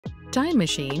Time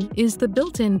Machine is the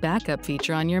built-in backup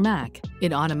feature on your Mac.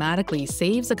 It automatically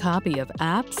saves a copy of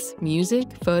apps, music,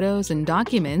 photos, and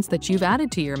documents that you've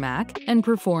added to your Mac and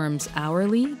performs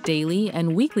hourly, daily,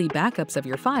 and weekly backups of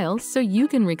your files so you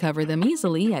can recover them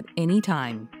easily at any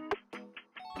time.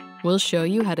 We'll show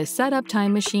you how to set up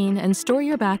Time Machine and store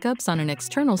your backups on an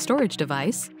external storage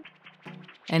device,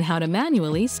 and how to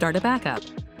manually start a backup.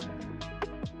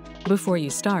 Before you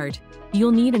start,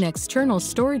 you'll need an external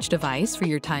storage device for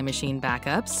your Time Machine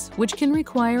backups, which can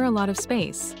require a lot of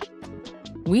space.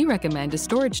 We recommend a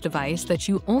storage device that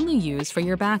you only use for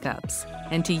your backups,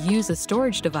 and to use a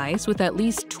storage device with at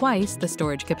least twice the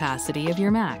storage capacity of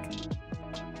your Mac.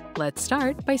 Let's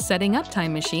start by setting up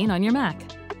Time Machine on your Mac.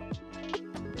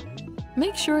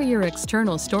 Make sure your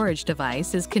external storage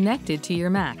device is connected to your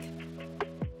Mac.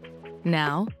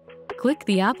 Now, click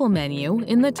the Apple menu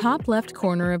in the top left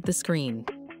corner of the screen.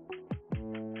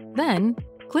 Then,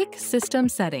 click System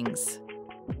Settings.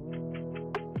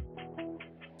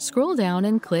 Scroll down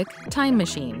and click Time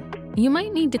Machine. You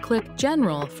might need to click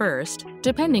General first,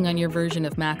 depending on your version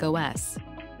of Mac OS.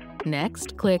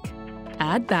 Next, click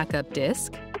Add Backup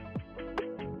Disk.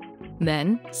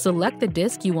 Then, select the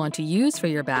disk you want to use for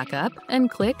your backup and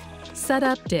click Set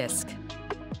Up Disk.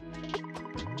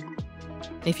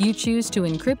 If you choose to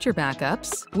encrypt your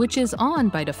backups, which is on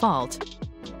by default,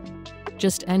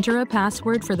 just enter a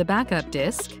password for the backup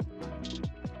disk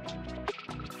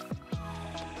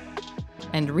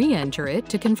and re-enter it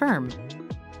to confirm.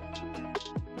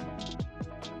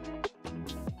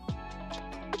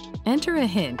 Enter a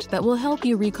hint that will help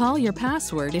you recall your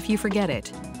password if you forget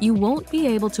it. You won't be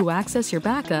able to access your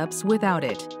backups without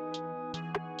it.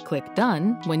 Click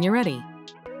Done when you're ready.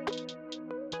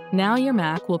 Now your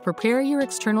Mac will prepare your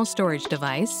external storage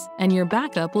device, and your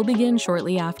backup will begin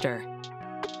shortly after.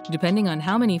 Depending on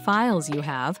how many files you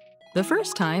have, the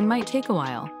first time might take a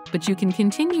while, but you can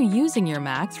continue using your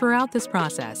Mac throughout this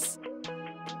process.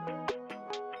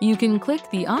 You can click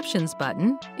the Options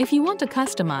button if you want to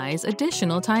customize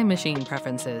additional Time Machine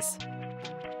preferences.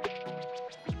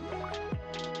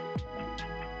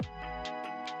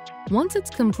 Once it's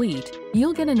complete,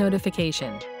 you'll get a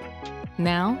notification.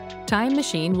 Now, Time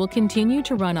Machine will continue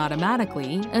to run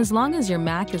automatically as long as your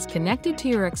Mac is connected to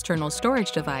your external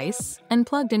storage device and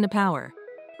plugged into power.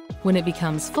 When it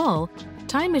becomes full,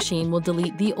 Time Machine will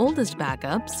delete the oldest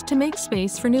backups to make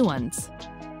space for new ones.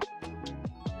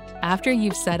 After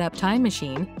you've set up Time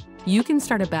Machine, you can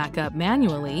start a backup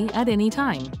manually at any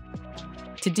time.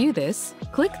 To do this,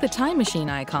 click the Time Machine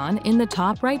icon in the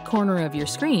top right corner of your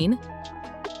screen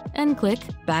and click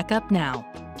Backup Now.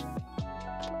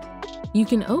 You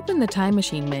can open the Time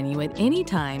Machine menu at any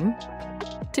time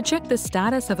to check the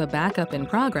status of a backup in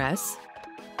progress,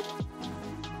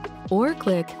 or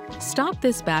click Stop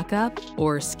this backup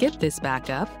or Skip this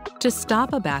backup to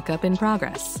stop a backup in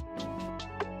progress.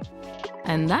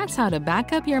 And that's how to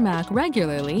backup your Mac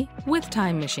regularly with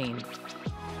Time Machine.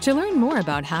 To learn more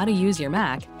about how to use your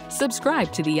Mac,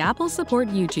 subscribe to the Apple Support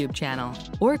YouTube channel,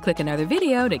 or click another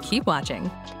video to keep watching.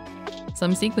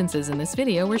 Some sequences in this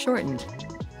video were shortened.